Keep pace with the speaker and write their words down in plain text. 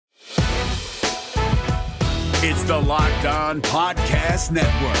It's the Locked On Podcast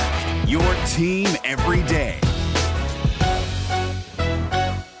Network, your team every day.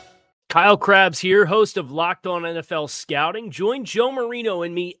 Kyle Krabs here, host of Locked On NFL Scouting. Join Joe Marino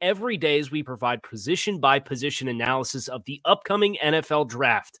and me every day as we provide position-by-position analysis of the upcoming NFL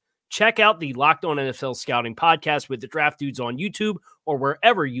Draft. Check out the Locked On NFL Scouting podcast with the Draft Dudes on YouTube or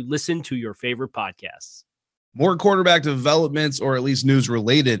wherever you listen to your favorite podcasts. More quarterback developments, or at least news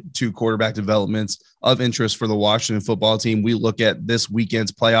related to quarterback developments of interest for the Washington football team. We look at this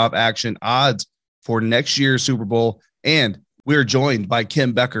weekend's playoff action, odds for next year's Super Bowl, and we're joined by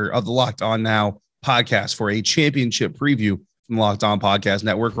Kim Becker of the Locked On Now podcast for a championship preview from the Locked On Podcast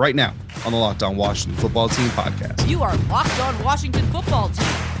Network right now on the Locked On Washington Football Team podcast. You are Locked On Washington Football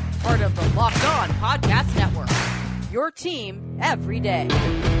Team, part of the Locked On Podcast Network, your team every day.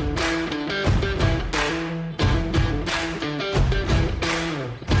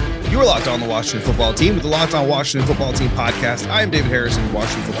 You are Locked On the Washington Football Team with the Locked On Washington Football Team podcast. I am David Harrison,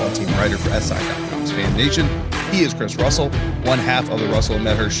 Washington Football Team writer for SI.com's Fan Nation. He is Chris Russell, one half of the Russell and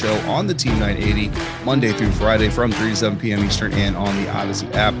Medhurst show on the Team 980, Monday through Friday from 3 to 7 p.m. Eastern and on the Odyssey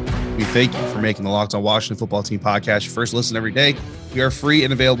app. We thank you for making the Locked On Washington Football Team podcast your first listen every day. We are free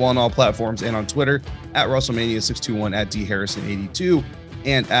and available on all platforms and on Twitter at WrestleMania621, at DHarrison82,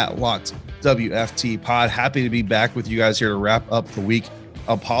 and at Locked WFT Pod. Happy to be back with you guys here to wrap up the week.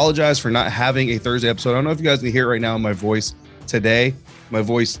 Apologize for not having a Thursday episode. I don't know if you guys can hear it right now in my voice today. My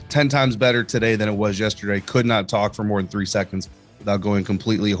voice 10 times better today than it was yesterday. Could not talk for more than 3 seconds without going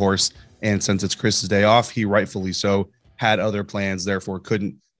completely hoarse. And since it's Chris's day off, he rightfully so had other plans, therefore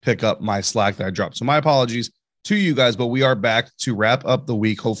couldn't pick up my slack that I dropped. So my apologies to you guys, but we are back to wrap up the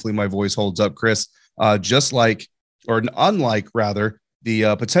week. Hopefully my voice holds up, Chris. Unlike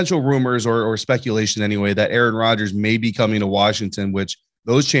the potential rumors or speculation anyway, that Aaron Rodgers may be coming to Washington, which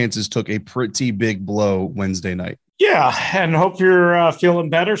those chances took a pretty big blow Wednesday night. Yeah, and hope you're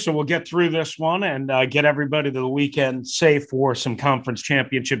feeling better. So we'll get through this one and get everybody to the weekend safe for some conference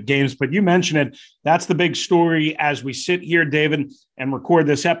championship games. But you mentioned it. That's the big story as we sit here, David, and record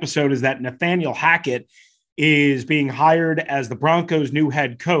this episode, is that Nathaniel Hackett is being hired as the Broncos' new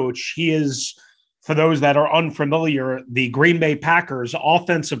head coach. He is, for those that are unfamiliar, the Green Bay Packers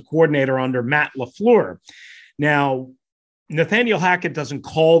offensive coordinator under Matt LaFleur. Now, Nathaniel Hackett doesn't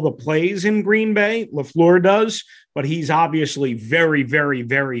call the plays in Green Bay. LaFleur does, but he's obviously very, very,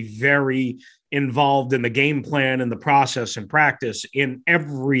 very, very involved in the game plan and the process and practice in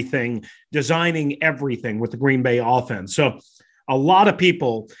everything, designing everything with the Green Bay offense. So a lot of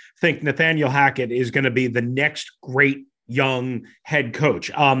people think Nathaniel Hackett is going to be the next great young head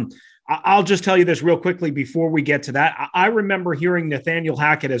coach. I'll just tell you this real quickly before we get to that. I remember hearing Nathaniel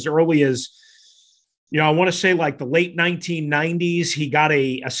Hackett as early as, I want to say like the late 1990s. He got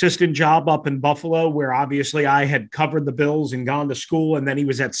a assistant job up in Buffalo, where obviously I had covered the Bills and gone to school. And then he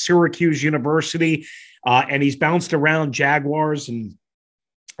was at Syracuse University, and he's bounced around Jaguars and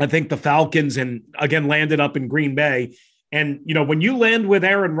I think the Falcons, and again landed up in Green Bay. And, when you land with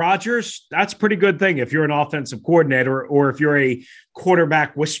Aaron Rodgers, that's a pretty good thing if you're an offensive coordinator or if you're a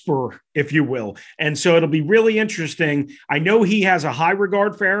quarterback whisperer, if you will. And so it'll be really interesting. I know he has a high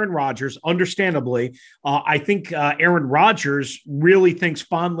regard for Aaron Rodgers, understandably. I think Aaron Rodgers really thinks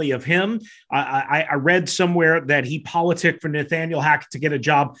fondly of him. I read somewhere that he politicked for Nathaniel Hackett to get a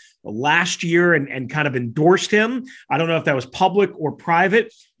job last year and kind of endorsed him. I don't know if that was public or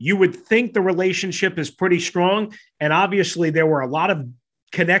private. You would think the relationship is pretty strong. And obviously there were a lot of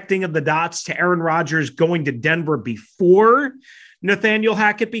connecting of the dots to Aaron Rodgers going to Denver before Nathaniel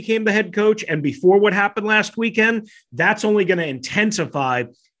Hackett became the head coach and before what happened last weekend. That's only going to intensify.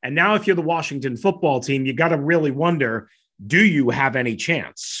 And now if you're the Washington football team, you got to really wonder, do you have any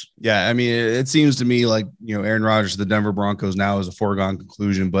chance? Yeah, I mean, it seems to me like, Aaron Rodgers, the Denver Broncos now is a foregone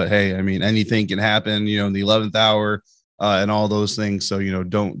conclusion. But hey, I mean, anything can happen, in the 11th hour and all those things. So,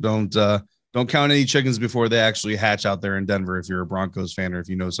 don't count any chickens before they actually hatch out there in Denver if you're a Broncos fan or if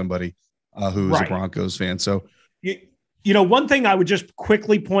you know somebody who's a Broncos fan. So, one thing I would just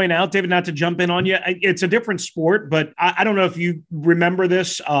quickly point out, David, not to jump in on you, it's a different sport, but I don't know if you remember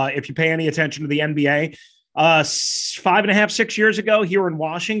this, if you pay any attention to the NBA. 5.5, 6 years ago here in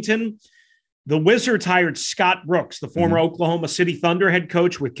Washington, the Wizards hired Scott Brooks, the former Oklahoma City Thunder head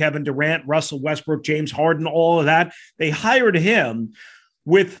coach, with Kevin Durant, Russell Westbrook, James Harden, all of that. They hired him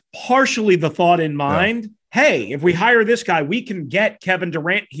with partially the thought in mind, hey, if we hire this guy, we can get Kevin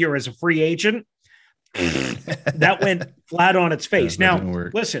Durant here as a free agent. That went flat on its face. Now,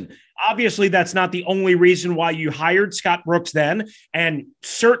 listen, obviously that's not the only reason why you hired Scott Brooks then. And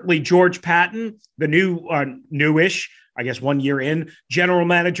certainly George Patton, the newish I guess 1 year in, general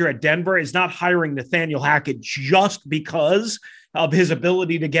manager at Denver, is not hiring Nathaniel Hackett just because of his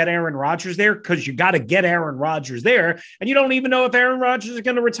ability to get Aaron Rodgers there, because you got to get Aaron Rodgers there, and you don't even know if Aaron Rodgers is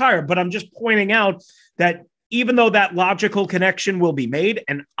going to retire. But I'm just pointing out that even though that logical connection will be made,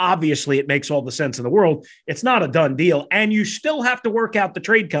 and obviously it makes all the sense in the world, it's not a done deal. And you still have to work out the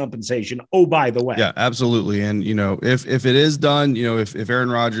trade compensation. Oh, by the way. Yeah, absolutely. And, if it is done, if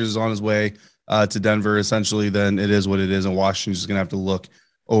Aaron Rodgers is on his way to Denver, essentially, then it is what it is. And Washington's just going to have to look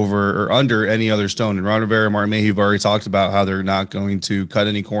over or under any other stone. And Ron Rivera and Martin Mayhew have already talked about how they're not going to cut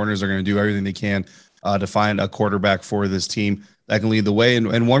any corners. They're going to do everything they can to find a quarterback for this team that can lead the way.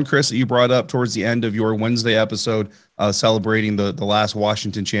 And one, Chris, that you brought up towards the end of your Wednesday episode, celebrating the last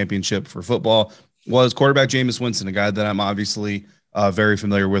Washington championship for football, was quarterback Jameis Winston, a guy that I'm obviously very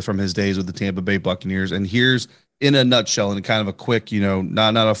familiar with from his days with the Tampa Bay Buccaneers. And here's, in a nutshell, and kind of a quick,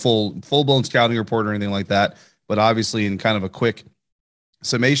 not a full-blown scouting report or anything like that, but obviously in kind of a quick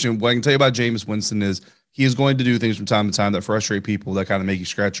summation, what I can tell you about Jameis Winston is he is going to do things from time to time that frustrate people, that kind of make you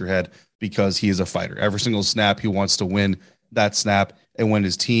scratch your head, because he is a fighter. Every single snap, he wants to win that snap. And when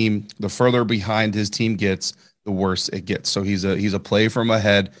the further behind his team gets, the worse it gets. So he's a play from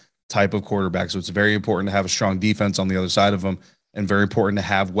ahead type of quarterback. So it's very important to have a strong defense on the other side of him, and very important to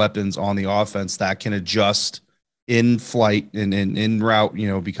have weapons on the offense that can adjust in flight and in route,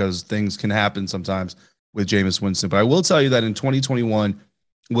 because things can happen sometimes with Jameis Winston. But I will tell you that in 2021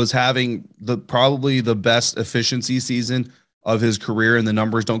 was having probably the best efficiency season of his career, and the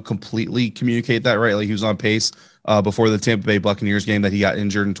numbers don't completely communicate that, right? Like, he was on pace before the Tampa Bay Buccaneers game that he got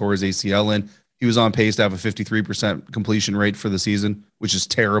injured and tore his ACL in. He was on pace to have a 53% completion rate for the season, which is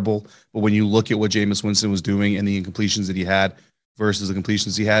terrible. But when you look at what Jameis Winston was doing and the incompletions that he had versus the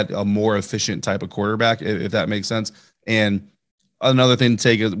completions he had, a more efficient type of quarterback, if that makes sense. And another thing to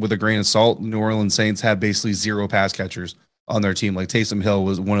take with a grain of salt, New Orleans Saints had basically zero pass catchers on their team. Like, Taysom Hill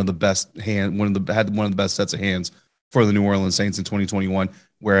was one of the best had one of the best sets of hands for the New Orleans Saints in 2021.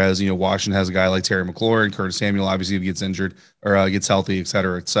 Whereas, Washington has a guy like Terry McLaurin, Curtis Samuel, obviously, if he gets injured or gets healthy, et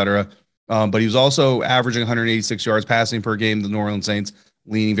cetera, et cetera. But he was also averaging 186 yards passing per game. The New Orleans Saints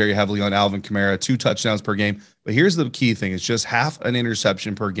leaning very heavily on Alvin Kamara, 2 touchdowns per game. But here's the key thing. It's just half an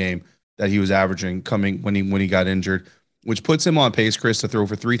interception per game that he was averaging coming when he got injured, which puts him on pace, Chris, to throw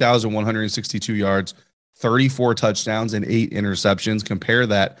for 3,162 yards, 34 touchdowns, and 8 interceptions. Compare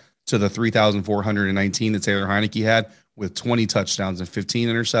that to the 3,419 that Taylor Heineke had with 20 touchdowns and 15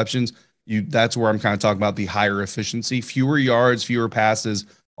 interceptions. That's where I'm kind of talking about the higher efficiency, fewer yards, fewer passes,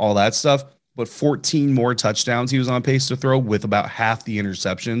 all that stuff, but 14 more touchdowns he was on pace to throw with about half the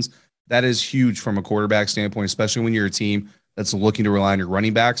interceptions. That is huge from a quarterback standpoint, especially when you're a team that's looking to rely on your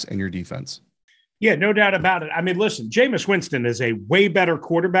running backs and your defense. Yeah, no doubt about it. I mean, listen, Jameis Winston is a way better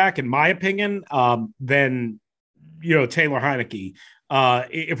quarterback, in my opinion, than, Taylor Heineke.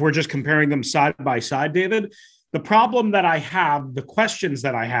 If we're just comparing them side by side, David, the problem that I have, the questions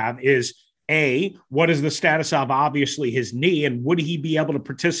that I have is, A, what is the status of, obviously, his knee, and would he be able to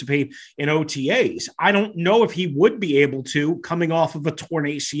participate in OTAs? I don't know if he would be able to, coming off of a torn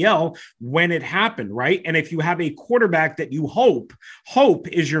ACL when it happened, right? And if you have a quarterback that you hope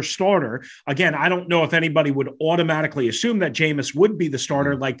is your starter, again, I don't know if anybody would automatically assume that Jameis would be the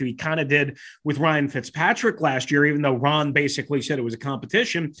starter like we kind of did with Ryan Fitzpatrick last year, even though Ron basically said it was a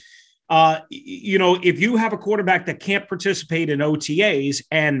competition. If you have a quarterback that can't participate in OTAs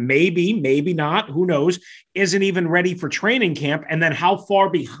and maybe not, who knows, isn't even ready for training camp, and then how far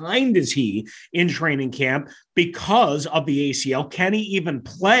behind is he in training camp because of the ACL? Can he even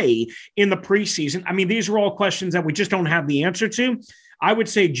play in the preseason? I mean, these are all questions that we just don't have the answer to. I would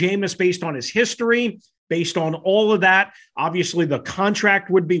say Jameis, based on his history, based on all of that, obviously the contract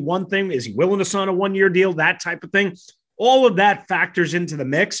would be one thing. Is he willing to sign a 1-year deal? That type of thing. All of that factors into the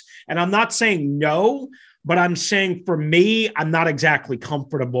mix. And I'm not saying no, but I'm saying for me, I'm not exactly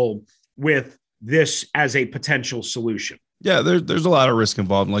comfortable with this as a potential solution. Yeah, there's a lot of risk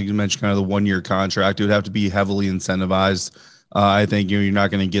involved. Like you mentioned, kind of the 1-year contract, it would have to be heavily incentivized. I think you're not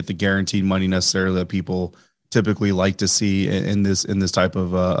going to get the guaranteed money necessarily that people typically like to see in this type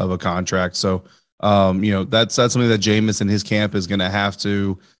of a contract. So, that's something that Jameis and his camp is going to have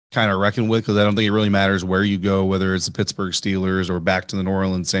to kind of reckon with, because I don't think it really matters where you go, whether it's the Pittsburgh Steelers or back to the New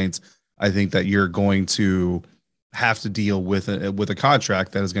Orleans Saints. I think that you're going to have to deal with a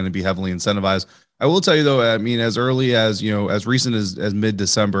contract that is going to be heavily incentivized. I will tell you, though, I mean, as early as, as recent as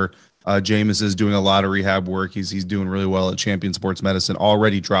mid-December, Jameis is doing a lot of rehab work. He's doing really well at Champion Sports Medicine,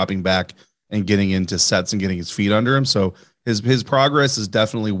 already dropping back and getting into sets and getting his feet under him. So his progress is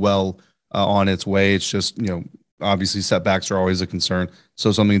definitely well on its way. It's just, obviously setbacks are always a concern.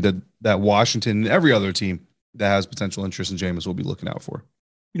 So something that Washington and every other team that has potential interest in Jameis we'll be looking out for.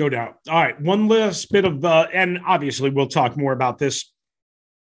 No doubt. All right. One last bit of, and obviously we'll talk more about this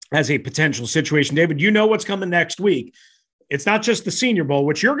as a potential situation. David, you know what's coming next week. It's not just the Senior Bowl,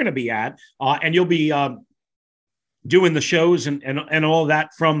 which you're going to be at, and you'll be doing the shows and all of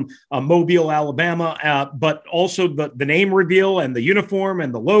that from Mobile, Alabama, but also the name reveal and the uniform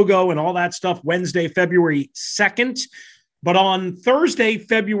and the logo and all that stuff Wednesday, February 2nd. But on Thursday,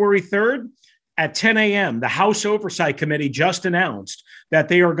 February 3rd at 10 a.m., the House Oversight Committee just announced that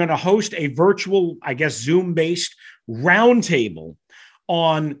they are going to host a virtual, I guess, Zoom-based roundtable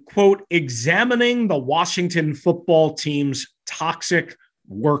on, quote, examining the Washington football team's toxic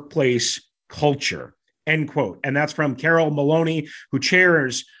workplace culture, end quote. And that's from Carol Maloney, who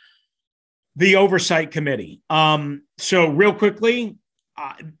chairs the Oversight Committee. So real quickly,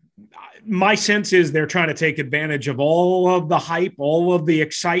 my sense is they're trying to take advantage of all of the hype, all of the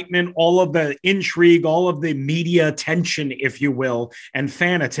excitement, all of the intrigue, all of the media attention, if you will, and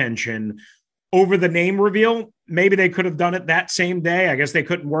fan attention over the name reveal. Maybe they could have done it that same day. I guess they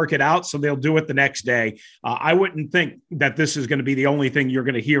couldn't work it out, so they'll do it the next day. I wouldn't think that this is going to be the only thing you're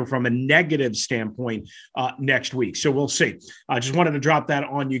going to hear from a negative standpoint next week. So we'll see. I just wanted to drop that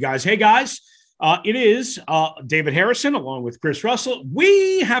on you guys. Hey, guys. It is David Harrison along with Chris Russell.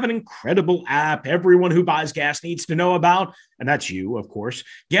 We have an incredible app everyone who buys gas needs to know about, and that's you, of course.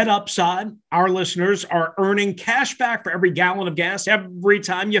 Get Upside. Our listeners are earning cash back for every gallon of gas every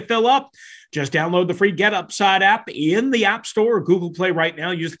time you fill up. Just download the free Get Upside app in the App Store or Google Play right now.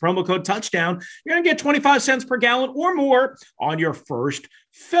 Use the promo code Touchdown. You're going to get 25 cents per gallon or more on your first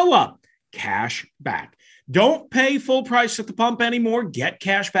fill up. Cash back. Don't pay full price at the pump anymore. Get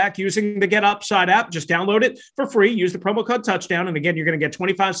cash back using the Get Upside app. Just download it for free. Use the promo code Touchdown. And again, you're going to get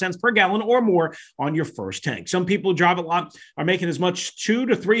 25 cents per gallon or more on your first tank. Some people who drive a lot are making as much as $200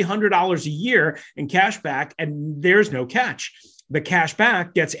 to $300 a year in cash back, and there's no catch. The cash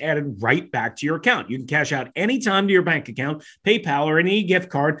back gets added right back to your account. You can cash out anytime to your bank account, PayPal, or any gift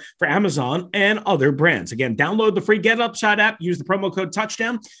card for Amazon and other brands. Again, download the free Get Upside app. Use the promo code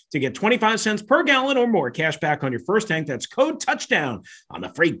Touchdown to get 25 cents per gallon or more cash back on your first tank. That's code Touchdown on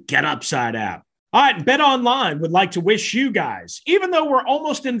the free Get Upside app. All right, Bet Online would like to wish you guys, even though we're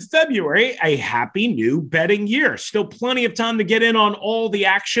almost in February, a happy new betting year. Still plenty of time to get in on all the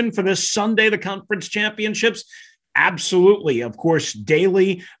action for this Sunday, the conference championships. Absolutely. Of course,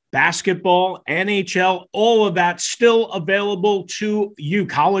 daily basketball, NHL, all of that still available to you.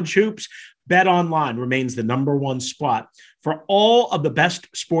 College hoops. Bet Online remains the number one spot for all of the best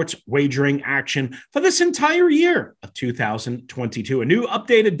sports wagering action for this entire year of 2022. A new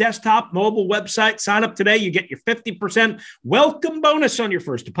updated desktop mobile website. Sign up today. You get your 50% welcome bonus on your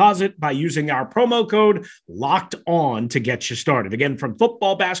first deposit by using our promo code Locked On to get you started. Again, from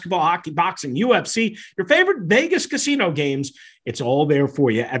football, basketball, hockey, boxing, UFC, your favorite Vegas casino games, it's all there for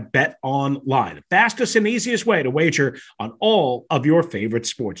you at Bet Online. The fastest and easiest way to wager on all of your favorite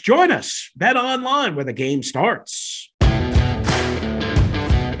sports. Join us, Bet Online, where the game starts.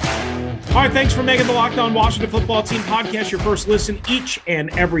 All right, thanks for making the Locked On Washington Football Team podcast your first listen each and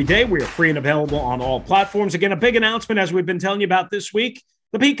every day. We are free and available on all platforms. Again, a big announcement, as we've been telling you about this week.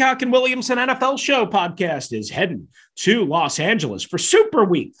 The Peacock and Williamson NFL Show podcast is heading to Los Angeles for Super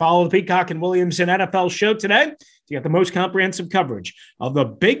Week. Follow the Peacock and Williamson NFL Show today to get the most comprehensive coverage of the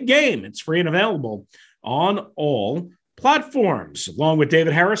big game. It's free and available on all platforms. Along with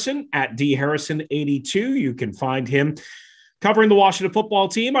David Harrison at dharrison82, you can find him covering the Washington Football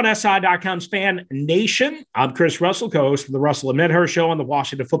Team on SI.com's Fan Nation. I'm Chris Russell, co-host of the Russell and Medhurst Show on the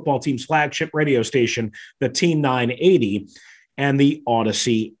Washington Football Team's flagship radio station, the Team 980, and the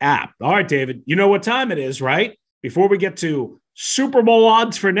Odyssey app. All right, David, you know what time it is, right? Before we get to Super Bowl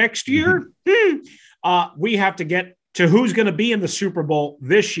odds for next year, we have to get to who's going to be in the Super Bowl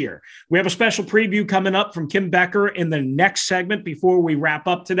this year. We have a special preview coming up from Kim Becker in the next segment before we wrap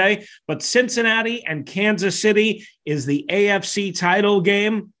up today. But Cincinnati and Kansas City is the AFC title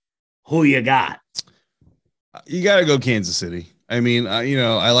game. Who you got? You got to go Kansas City. I mean,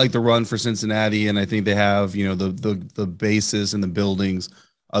 I like the run for Cincinnati, and I think they have, the basis and the buildings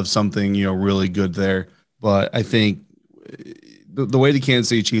of something, really good there. But I think the way the Kansas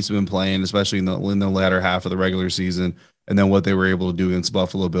City Chiefs have been playing, especially in the latter half of the regular season, and then what they were able to do against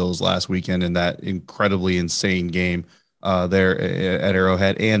Buffalo Bills last weekend in that incredibly insane game there at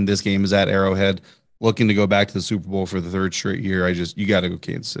Arrowhead, and this game is at Arrowhead, looking to go back to the Super Bowl for the third straight year. You got to go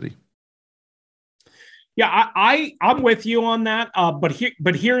Kansas City. Yeah, I'm with you on that. But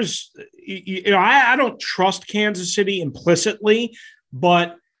here's, I don't trust Kansas City implicitly,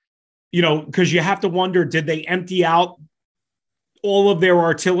 but because you have to wonder, did they empty out all of their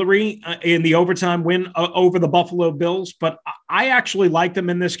artillery in the overtime win over the Buffalo Bills, but I actually like them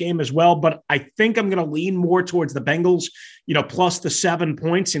in this game as well. But I think I'm going to lean more towards the Bengals, plus the 7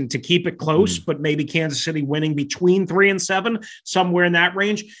 points and to keep it close, but maybe Kansas City winning between 3 and 7, somewhere in that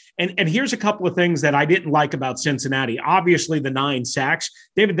range. And here's a couple of things that I didn't like about Cincinnati. Obviously, the 9 sacks.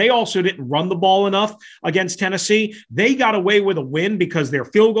 David, they also didn't run the ball enough against Tennessee. They got away with a win because their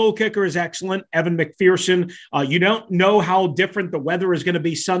field goal kicker is excellent, Evan McPherson. You don't know how different the weather is going to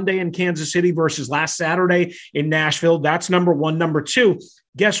be Sunday in Kansas City versus last Saturday in Nashville. That's number one. Number two,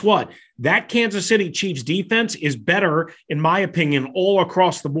 guess what? That Kansas City Chiefs defense is better, in my opinion, all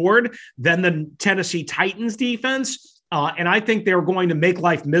across the board than the Tennessee Titans defense. And I think they're going to make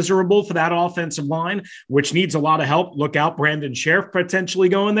life miserable for that offensive line, which needs a lot of help. Look out, Brandon Sheriff potentially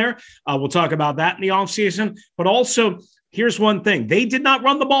going there. We'll talk about that in the offseason. But also, here's one thing. They did not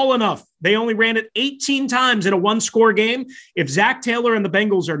run the ball enough. They only ran it 18 times in a one-score game. If Zach Taylor and the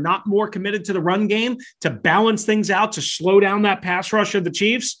Bengals are not more committed to the run game to balance things out, to slow down that pass rush of the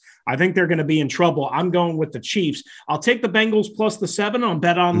Chiefs, I think they're going to be in trouble. I'm going with the Chiefs. I'll take the Bengals plus the 7 on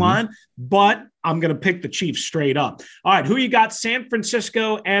Bet Online, but I'm going to pick the Chiefs straight up. All right, who you got? San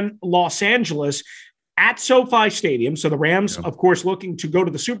Francisco and Los Angeles at SoFi Stadium. So the Rams, of course, looking to go to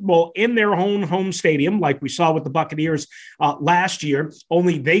the Super Bowl in their own home stadium, like we saw with the Buccaneers last year,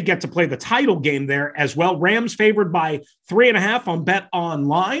 only they get to play the title game there as well. Rams favored by 3.5 on Bet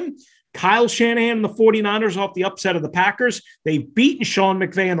Online. Kyle Shanahan and the 49ers off the upset of the Packers. They've beaten Sean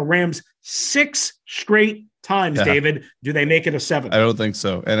McVay and the Rams 6 straight times, David. Do they make it a 7th? I don't think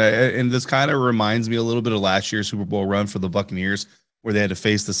so. And this kind of reminds me a little bit of last year's Super Bowl run for the Buccaneers, where they had to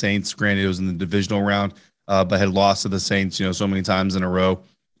face the Saints. Granted, it was in the divisional round, but had lost to the Saints, so many times in a row,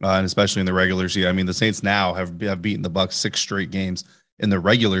 and especially in the regular season. I mean, the Saints now have beaten the Bucs 6 straight games in the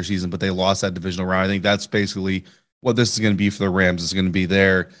regular season, but they lost that divisional round. I think that's basically what this is going to be for the Rams. It's going to be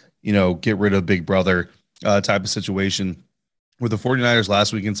their get rid of Big Brother type of situation. With the 49ers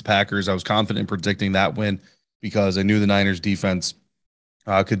last week against the Packers, I was confident in predicting that win because I knew the Niners defense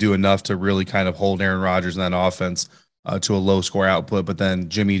could do enough to really kind of hold Aaron Rodgers and that offense to a low score output. But then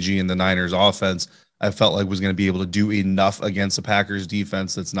Jimmy G and the Niners offense, I felt like was going to be able to do enough against the Packers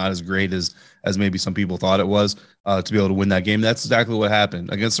defense that's not as great as maybe some people thought it was to be able to win that game. That's exactly what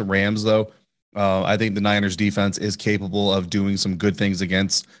happened. Against the Rams, though, I think the Niners defense is capable of doing some good things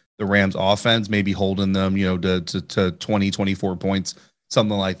against the Rams offense, maybe holding them, to 20, 24 points,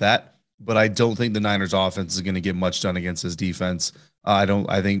 something like that. But I don't think the Niners offense is going to get much done against his defense.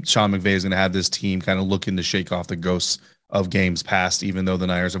 I think Sean McVay is going to have this team kind of looking to shake off the ghosts of games past, even though the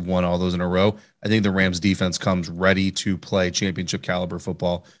Niners have won all those in a row. I think the Rams defense comes ready to play championship caliber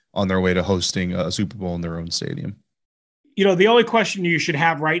football on their way to hosting a Super Bowl in their own stadium. The only question you should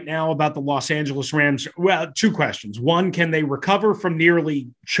have right now about the Los Angeles Rams, well, 2 questions. One, can they recover from nearly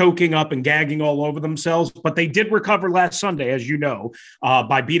choking up and gagging all over themselves? But they did recover last Sunday, as you know,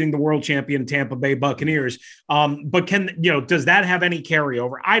 by beating the world champion Tampa Bay Buccaneers. But does that have any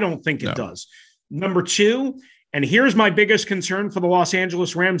carryover? I don't think it does. Number 2, and here's my biggest concern for the Los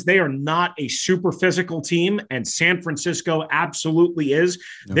Angeles Rams. They are not a super physical team, and San Francisco absolutely is.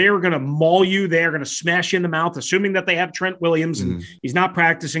 No. They are going to maul you. They are going to smash you in the mouth, assuming that they have Trent Williams, and he's not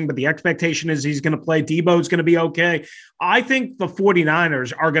practicing, but the expectation is he's going to play. Debo's going to be okay. I think the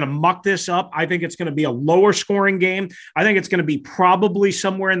 49ers are going to muck this up. I think it's going to be a lower scoring game. I think it's going to be probably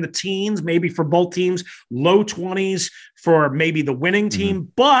somewhere in the teens, maybe for both teams, low 20s for maybe the winning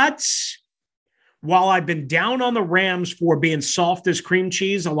team. But while I've been down on the Rams for being soft as cream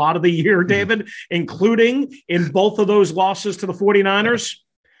cheese a lot of the year, David, including in both of those losses to the 49ers,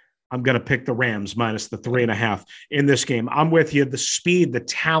 I'm going to pick the Rams minus the 3.5 in this game. I'm with you. The speed, the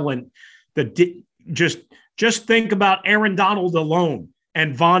talent, just think about Aaron Donald alone.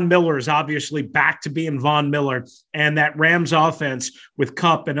 And Von Miller is obviously back to being Von Miller. And that Rams offense with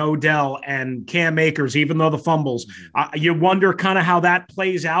Kupp and Odell and Cam Akers, even though the fumbles, you wonder kind of how that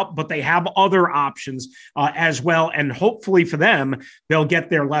plays out. But they have other options as well. And hopefully for them, they'll get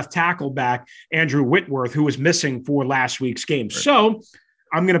their left tackle back, Andrew Whitworth, who was missing for last week's game. Right. So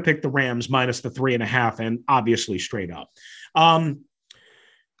I'm going to pick the Rams minus the 3.5 and obviously straight up.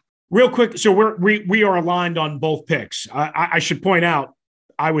 Real quick, so we are aligned on both picks. I should point out,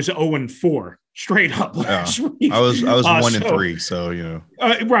 I was 0-4 straight up last week. I was 1-3, so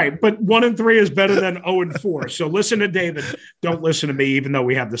right, but 1-3 is better than 0-4. So listen to David. Don't listen to me, even though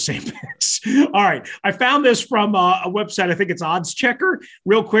we have the same picks. All right, I found this from a website. I think it's Odds Checker.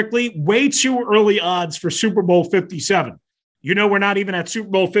 Real quickly, way too early odds for Super Bowl 57. We're not even at Super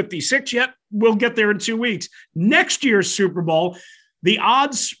Bowl 56 yet. We'll get there in 2 weeks. Next year's Super Bowl, the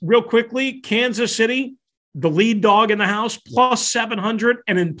odds, real quickly: Kansas City the lead dog in the house, plus 700,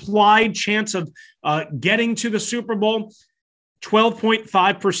 an implied chance of getting to the Super Bowl,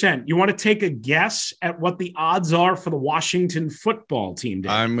 12.5%. You want to take a guess at what the odds are for the Washington football team,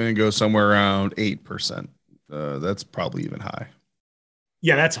 Dave? I'm going to go somewhere around 8%. That's probably even high.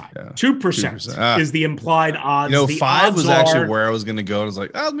 Yeah, that's high. Yeah, 2% is the implied odds. The 5 odds was actually where I was going to go. I was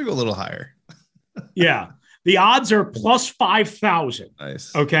like, let me go a little higher. Yeah. The odds are plus 5,000.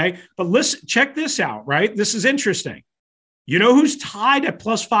 Nice. Okay. But listen, check this out, right? This is interesting. You know who's tied at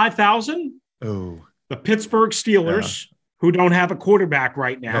plus 5,000? Oh, the Pittsburgh Steelers, who don't have a quarterback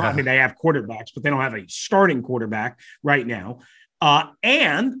right now. Yeah. I mean, they have quarterbacks, but they don't have a starting quarterback right now.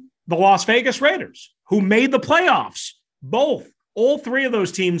 And the Las Vegas Raiders, who made the playoffs, all three of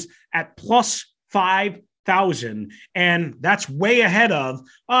those teams at plus 5,000. And that's way ahead of,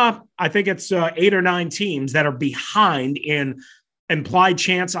 I think it's 8 or 9 teams that are behind in implied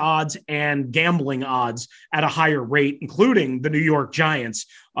chance odds and gambling odds at a higher rate, including the New York Giants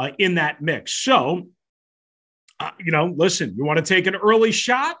in that mix. So, listen, you want to take an early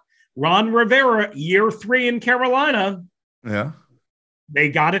shot? Ron Rivera, year 3 in Carolina. Yeah. They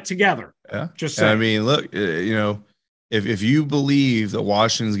got it together. Yeah. Just saying. I mean, look, if you believe that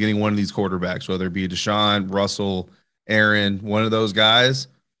Washington's getting one of these quarterbacks, whether it be Deshaun, Russell, Aaron, one of those guys,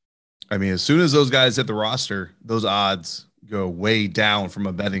 I mean, as soon as those guys hit the roster, those odds go way down from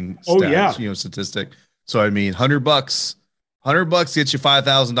a betting statistic. So, I mean, $100 gets you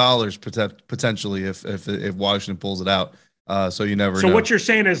 $5,000 potentially if Washington pulls it out. So you never know. So what you're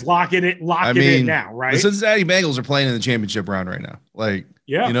saying is lock it in now, right? The Cincinnati Bengals are playing in the championship round right now.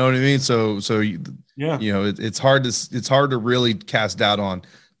 You know what I mean? So it's hard to really cast doubt on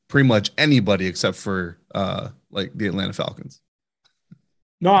pretty much anybody except for the Atlanta Falcons.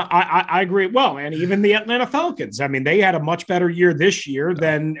 No, I agree. Well, and even the Atlanta Falcons. I mean, they had a much better year this year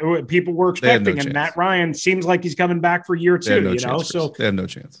than people were expecting. And Matt Ryan seems like he's coming back for year 2, so they have no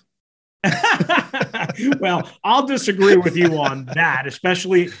chance. Well, I'll disagree with you on that,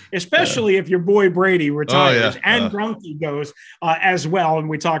 especially if your boy Brady retires and Grunky goes as well. And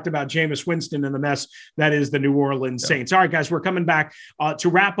we talked about Jameis Winston and the mess that is the New Orleans Saints. All right, guys, we're coming back to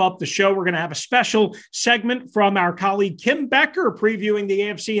wrap up the show. We're going to have a special segment from our colleague Kim Becker previewing the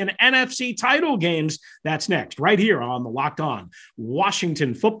AFC and NFC title games. That's next, right here on the Locked On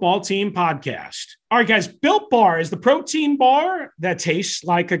Washington Football Team podcast. All right, guys, Built Bar is the protein bar that tastes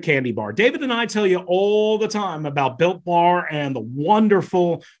like a candy bar. David and I tell you all the time about Built Bar and the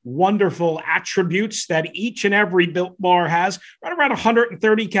wonderful, wonderful attributes that each and every Built Bar has. Right around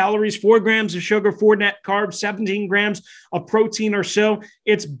 130 calories, 4 grams of sugar, 4 net carbs, 17 grams of protein or so.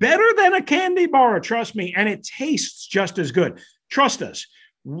 It's better than a candy bar, trust me, and it tastes just as good. Trust us.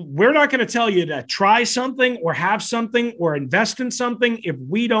 We're not going to tell you to try something or have something or invest in something if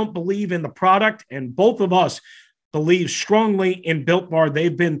we don't believe in the product. And both of us believe strongly in Built Bar.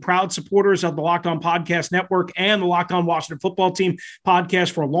 They've been proud supporters of the Locked On Podcast Network and the Locked On Washington Football Team podcast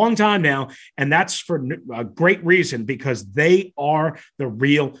for a long time now. And that's for a great reason, because they are the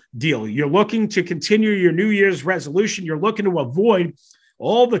real deal. You're looking to continue your New Year's resolution. You're looking to avoid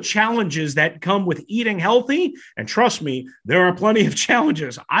all the challenges that come with eating healthy. And trust me, there are plenty of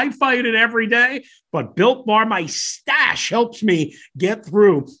challenges. I fight it every day, but Built Bar, my stash, helps me get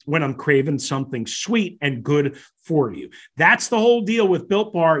through when I'm craving something sweet and good for you. That's the whole deal with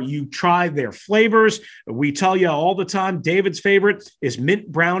Built Bar. You try their flavors. We tell you all the time, David's favorite is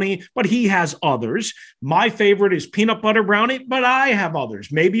mint brownie, but he has others. My favorite is peanut butter brownie, but I have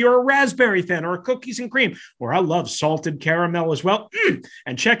others. Maybe you're a raspberry fan or a cookies and cream, or I love salted caramel as well.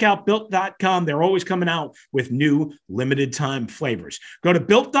 And check out Built.com. They're always coming out with new limited time flavors. Go to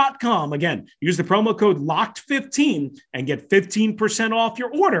Built.com. Again, use the promo code LOCKED15 and get 15% off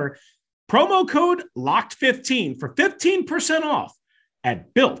your order. Promo code LOCKED15 for 15% off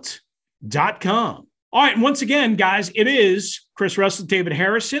at Built.com. All right, and once again, guys, it is Chris Russell, David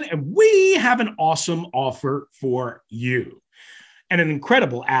Harrison, and we have an awesome offer for you. And an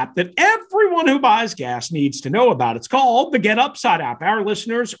incredible app that everyone who buys gas needs to know about. It's called the Get Upside app. Our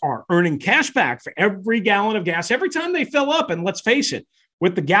listeners are earning cash back for every gallon of gas every time they fill up. And let's face it,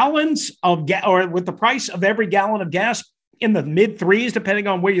 with the gallons of with the price of every gallon of gas in the mid threes, depending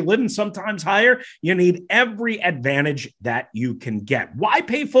on where you live, and sometimes higher, you need every advantage that you can get. Why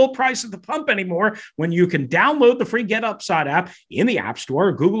pay full price at the pump anymore when you can download the free Get Upside app in the App Store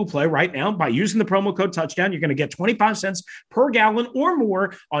or Google Play right now? By using the promo code Touchdown, you're going to get 25 cents per gallon or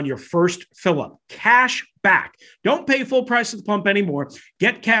more on your first fill up. Cash back. Don't pay full price at the pump anymore.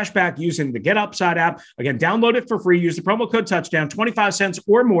 Get cash back using the Get Upside app. Again, download it for free. Use the promo code touchdown, 25 cents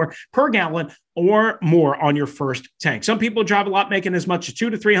or more per gallon or more on your first tank. Some people drive a lot, making as much as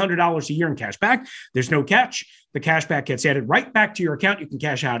 $200 to $300 a year in cash back. There's no catch. The cash back gets added right back to your account. You can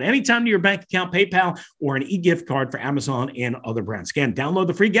cash out anytime to your bank account, PayPal, or an e-gift card for Amazon and other brands. Again, download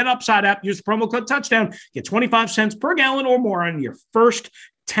the free Get Upside app. Use the promo code touchdown. Get 25 cents per gallon or more on your first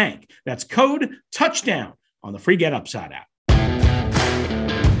tank. That's code touchdown on the free Get Upside app.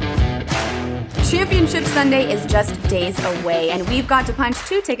 Championship Sunday is just days away, and we've got to punch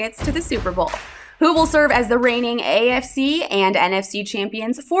 2 tickets to the Super Bowl. Who will serve as the reigning AFC and NFC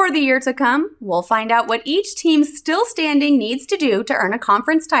champions for the year to come? We'll find out what each team still standing needs to do to earn a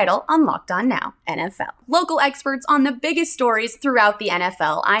conference title on Locked On Now NFL. Local experts on the biggest stories throughout the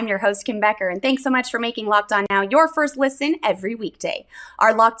NFL. I'm your host, Kim Becker, and thanks so much for making Locked On Now your first listen every weekday.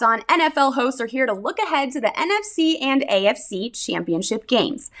 Our Locked On NFL hosts are here to look ahead to the NFC and AFC championship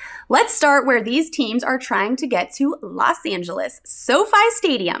games. Let's start where these teams are trying to get to: Los Angeles, SoFi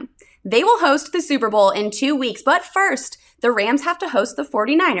Stadium. They will host the Super Bowl in 2 weeks, but first, the Rams have to host the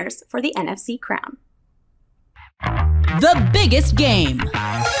 49ers for the NFC crown. The biggest game.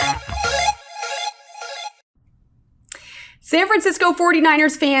 San Francisco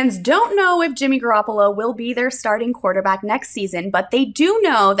 49ers fans don't know if Jimmy Garoppolo will be their starting quarterback next season, but they do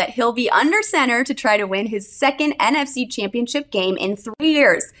know that he'll be under center to try to win his second NFC championship game in 3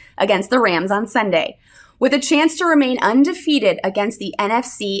 years against the Rams on Sunday. With a chance to remain undefeated against the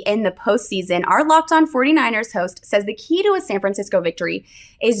NFC in the postseason, our Locked On 49ers host says the key to a San Francisco victory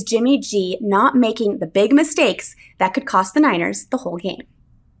is Jimmy G not making the big mistakes that could cost the Niners the whole game.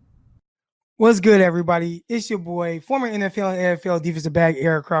 What's good, everybody? It's your boy, former NFL and AFL defensive back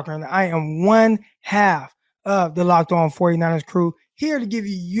Eric Crocker, and I am one half of the Locked On 49ers crew, here to give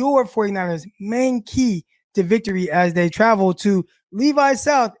you your 49ers main key to victory as they travel to Levi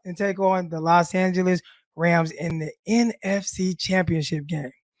South and take on the Los Angeles Rams in the NFC championship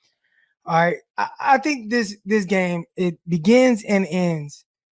game. All right. I think this game, it begins and ends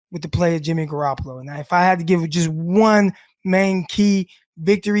with the play of Jimmy Garoppolo. Now, if I had to give just one main key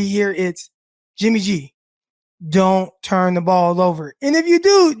victory here, it's Jimmy G. Don't turn the ball over. And if you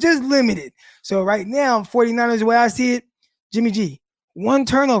do, just limit it. So right now, 49ers, the way I see it, Jimmy G, 1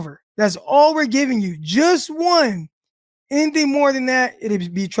 turnover. That's all we're giving you. Just 1. Anything more than that,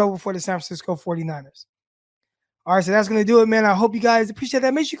 it'd be trouble for the San Francisco 49ers. All right, so that's going to do it, man. I hope you guys appreciate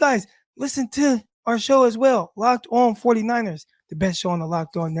that. Make sure you guys listen to our show as well, Locked On 49ers, the best show on the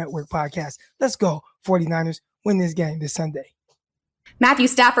Locked On Network podcast. Let's go, 49ers. Win this game this Sunday. Matthew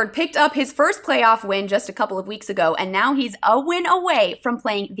Stafford picked up his first playoff win just a couple of weeks ago, and now he's a win away from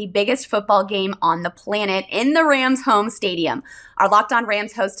playing the biggest football game on the planet in the Rams' home stadium. Our Locked On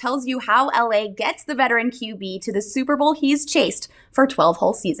Rams host tells you how LA gets the veteran QB to the Super Bowl he's chased for 12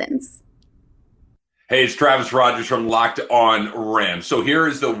 whole seasons. Hey, it's Travis Rodgers from Locked On Rams. So here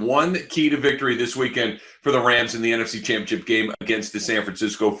is the one key to victory this weekend for the Rams in the NFC Championship game against the San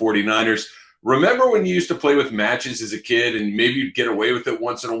Francisco 49ers. Remember when you used to play with matches as a kid and maybe you'd get away with it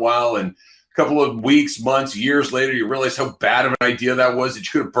once in a while, and a couple of weeks, months, years later, you realize how bad of an idea that was, that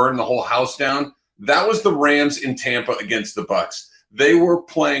you could have burned the whole house down? That was the Rams in Tampa against the Bucs. They were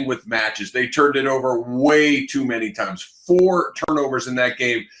playing with matches. They turned it over way too many times. 4 turnovers in that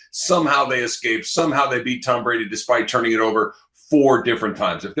game. Somehow they escaped. Somehow they beat Tom Brady despite turning it over 4 different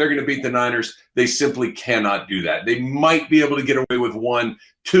times. If they're going to beat the Niners, they simply cannot do that. They might be able to get away with 1.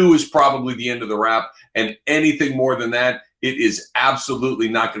 2 is probably the end of the wrap. And anything more than that, it is absolutely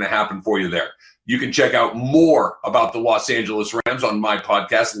not going to happen for you there. You can check out more about the Los Angeles Rams on my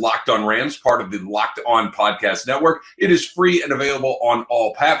podcast, Locked On Rams, part of the Locked On Podcast Network. It is free and available on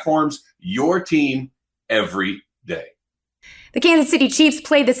all platforms. Your team every day. The Kansas City Chiefs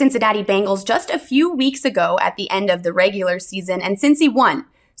played the Cincinnati Bengals just a few weeks ago at the end of the regular season, and Cincy won.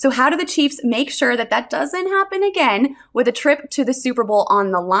 So how do the Chiefs make sure that that doesn't happen again with a trip to the Super Bowl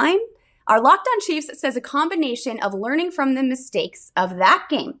on the line? Our Locked On Chiefs says a combination of learning from the mistakes of that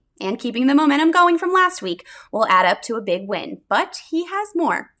game and keeping the momentum going from last week will add up to a big win. But he has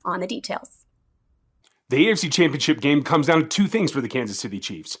more on the details. The AFC Championship game comes down to 2 things for the Kansas City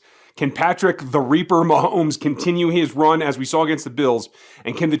Chiefs. Can Patrick the Reaper Mahomes continue his run as we saw against the Bills?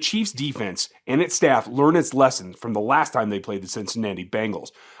 And can the Chiefs defense and its staff learn its lesson from the last time they played the Cincinnati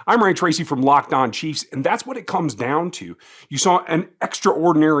Bengals? I'm Ryan Tracy from Locked On Chiefs, and that's what it comes down to. You saw an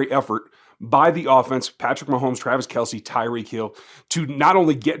extraordinary effort by the offense, Patrick Mahomes, Travis Kelce, Tyreek Hill, to not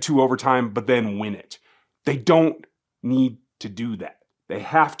only get to overtime, but then win it. They don't need to do that. They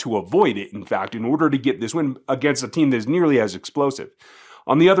have to avoid it, in fact, in order to get this win against a team that is nearly as explosive.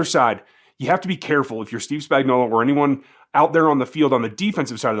 On the other side, you have to be careful if you're Steve Spagnuolo or anyone out there on the field on the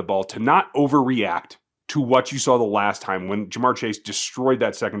defensive side of the ball to not overreact to what you saw the last time when Jamar Chase destroyed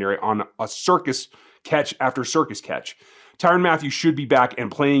that secondary on a circus catch after circus catch. Tyrann Mathieu should be back and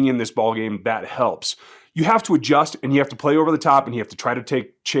playing in this ballgame. That helps. You have to adjust and you have to play over the top and you have to try to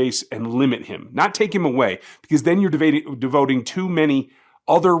take Chase and limit him, not take him away, because then you're devoting too many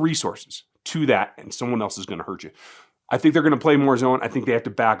other resources to that and someone else is going to hurt you. I think they're going to play more zone. I think they have to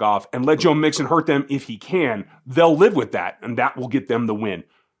back off and let Joe Mixon hurt them if he can. They'll live with that, and that will get them the win.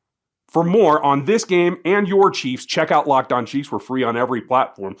 For more on this game and your Chiefs, check out Locked On Chiefs. We're free on every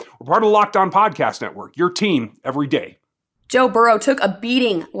platform. We're part of the Locked On Podcast Network, your team every day. Joe Burrow took a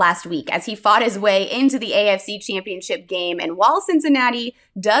beating last week as he fought his way into the AFC Championship game. And while Cincinnati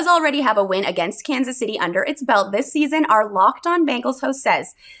does already have a win against Kansas City under its belt this season, our Locked On Bengals host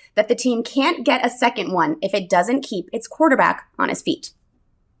says that the team can't get a second one if it doesn't keep its quarterback on his feet.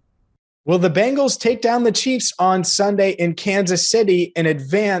 Will the Bengals take down the Chiefs on Sunday in Kansas City and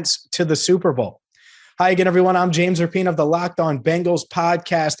advance to the Super Bowl? Hi again, everyone. I'm James Rapien of the Locked On Bengals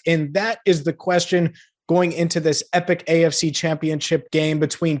podcast, and that is the question going into this epic AFC Championship game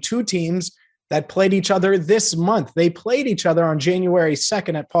between two teams that played each other this month. They played each other on January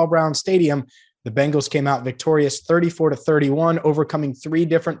 2nd at Paul Brown Stadium. The Bengals came out victorious 34-31, overcoming three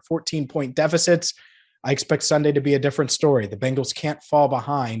different 14-point deficits. I expect Sunday to be a different story. The Bengals can't fall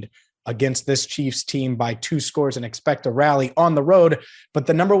behind against this Chiefs team by 2 scores and expect a rally on the road. But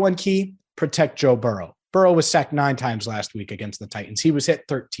the number one key, protect Joe Burrow. Burrow was sacked 9 times last week against the Titans. He was hit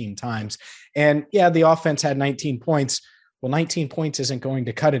 13 times. And yeah, the offense had 19 points. Well, 19 points isn't going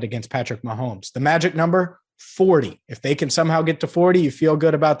to cut it against Patrick Mahomes. The magic number, 40. If they can somehow get to 40, you feel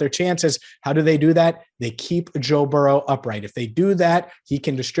good about their chances. How do they do that? They keep Joe Burrow upright. If they do that, he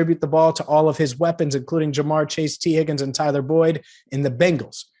can distribute the ball to all of his weapons, including Jamar Chase, T. Higgins, and Tyler Boyd. And the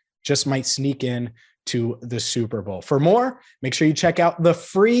Bengals just might sneak in to the Super Bowl. For more, make sure you check out the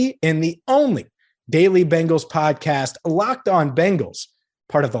free and the only daily Bengals podcast, Locked On Bengals,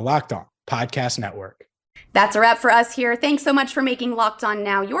 part of the Locked On Podcast Network. That's a wrap for us here. Thanks so much for making Locked On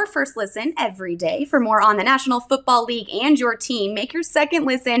Now your first listen every day. For more on the National Football League and your team, make your second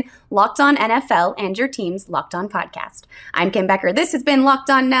listen Locked On NFL and your team's Locked On podcast. I'm Kim Becker. This has been Locked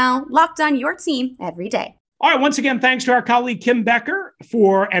On Now, Locked On your team every day. All right, once again, thanks to our colleague Kim Becker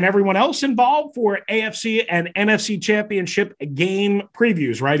and everyone else involved for AFC and NFC Championship game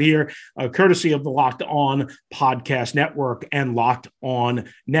previews right here, courtesy of the Locked On Podcast Network and Locked On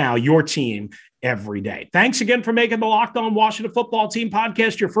Now, your team every day. Thanks again for making the Locked On Washington Football Team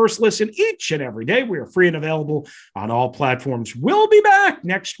podcast your first listen each and every day. We are free and available on all platforms. We'll be back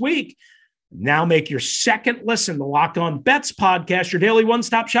next week. Now make your second listen, the Locked On Bets podcast, your daily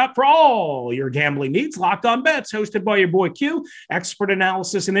one-stop shop for all your gambling needs. Locked On Bets, hosted by your boy Q, expert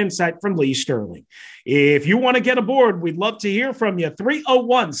analysis and insight from Lee Sterling. If you want to get aboard, we'd love to hear from you.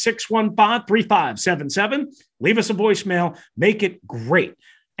 301-615-3577. Leave us a voicemail. Make it great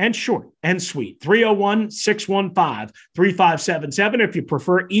and short and sweet. 301-615-3577. If you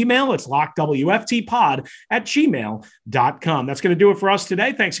prefer email, it's lockedwftpod@gmail.com. That's going to do it for us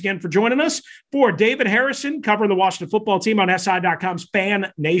today. Thanks again for joining us. For David Harrison, covering the Washington Football Team on SI.com's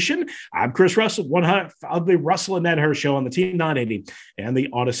Fan Nation, I'm Chris Russell, one half of the Russell and Ned Hurst Show on the Team 980 and the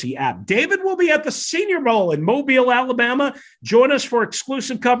Odyssey app. David will be at the Senior Bowl in Mobile, Alabama. Join us for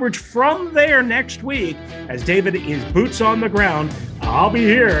exclusive coverage from there next week as David is boots on the ground. I'll be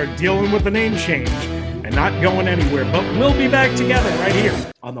here dealing with the name change and not going anywhere, but we'll be back together right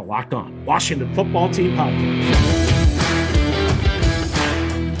here on the Locked On Washington Football Team podcast.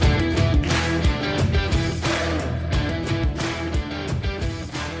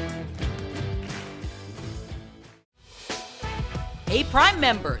 Hey, Prime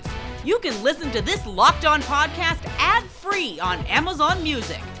members, you can listen to this Locked On podcast ad-free on Amazon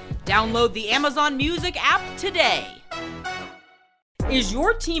Music. Download the Amazon Music app today. Is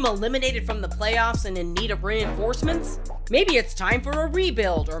your team eliminated from the playoffs and in need of reinforcements? Maybe it's time for a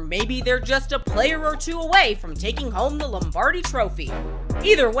rebuild, or maybe they're just a player or two away from taking home the Lombardi Trophy.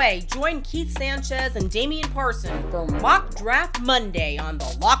 Either way, join Keith Sanchez and Damian Parson for Mock Draft Monday on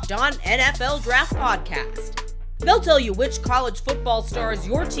the Locked On NFL Draft Podcast. They'll tell you which college football stars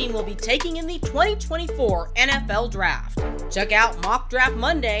your team will be taking in the 2024 NFL Draft. Check out Mock Draft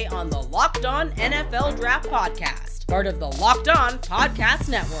Monday on the Locked On NFL Draft Podcast, part of the Locked On Podcast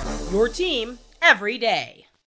Network, your team every day.